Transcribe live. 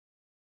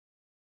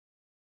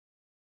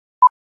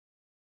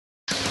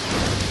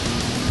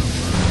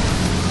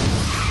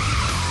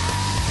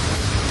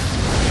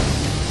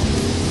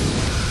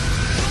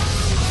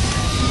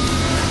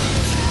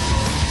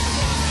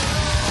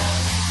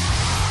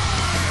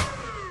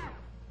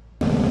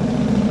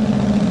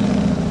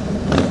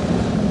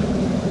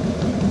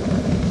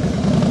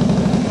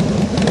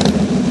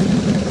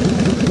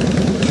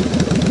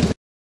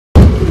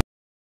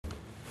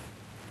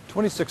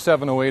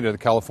26708 of the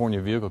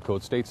California Vehicle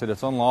Code states that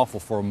it's unlawful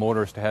for a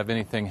motorist to have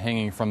anything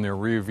hanging from their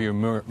rear view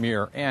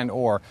mirror and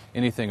or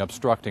anything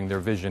obstructing their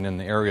vision in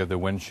the area of the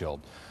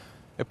windshield.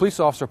 A police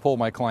officer pulled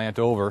my client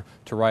over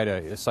to write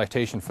a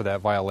citation for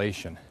that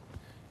violation.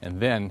 And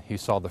then he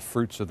saw the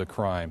fruits of the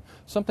crime.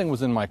 Something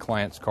was in my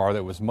client's car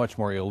that was much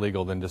more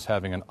illegal than just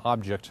having an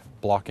object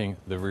blocking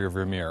the rear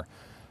view mirror.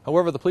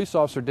 However, the police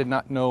officer did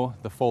not know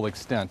the full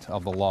extent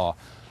of the law.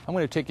 I'm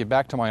going to take you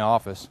back to my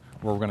office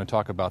where we're going to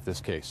talk about this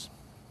case.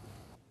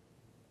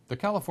 The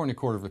California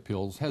Court of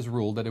Appeals has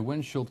ruled that a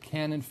windshield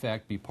can in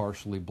fact be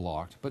partially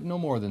blocked, but no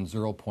more than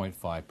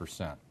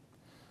 0.5%.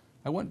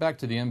 I went back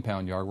to the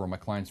impound yard where my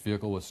client's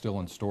vehicle was still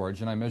in storage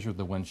and I measured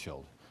the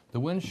windshield.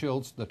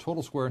 The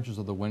total square inches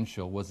of the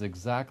windshield was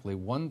exactly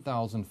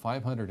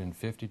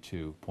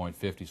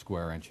 1,552.50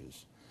 square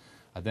inches.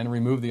 I then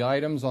removed the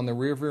items on the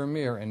rear view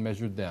mirror and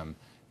measured them.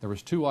 There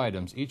was 2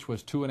 items, each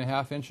was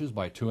 2.5 inches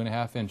by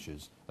 2.5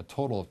 inches, a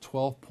total of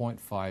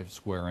 12.5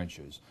 square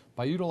inches.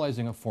 By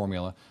utilizing a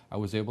formula, I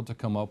was able to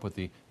come up with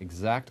the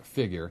exact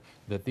figure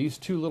that these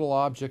two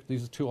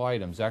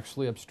items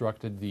actually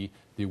obstructed the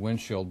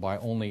windshield by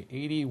only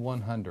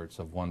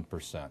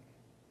 0.81%.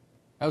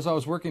 As I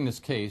was working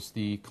this case,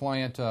 the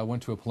client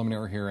went to a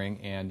preliminary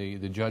hearing and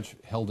the judge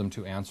held him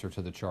to answer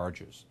to the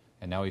charges,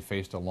 and now he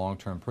faced a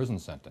long-term prison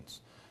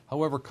sentence.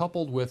 However,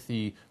 coupled with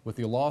the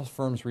law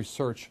firm's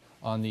research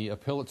on the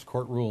appellate's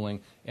court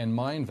ruling and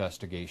my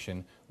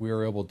investigation, we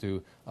were able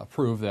to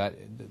prove that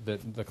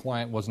the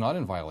client was not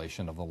in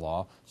violation of the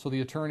law, so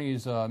the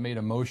attorneys made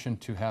a motion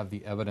to have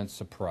the evidence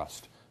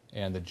suppressed.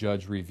 And the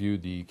judge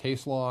reviewed the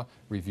case law,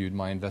 reviewed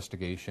my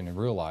investigation, and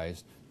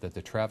realized that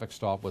the traffic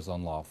stop was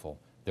unlawful.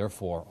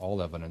 Therefore,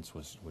 all evidence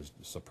was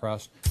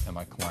suppressed and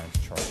my client's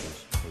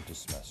charges were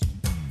dismissed.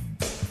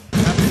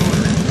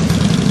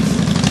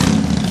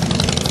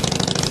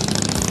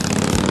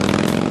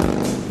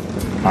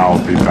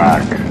 I'll be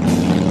back.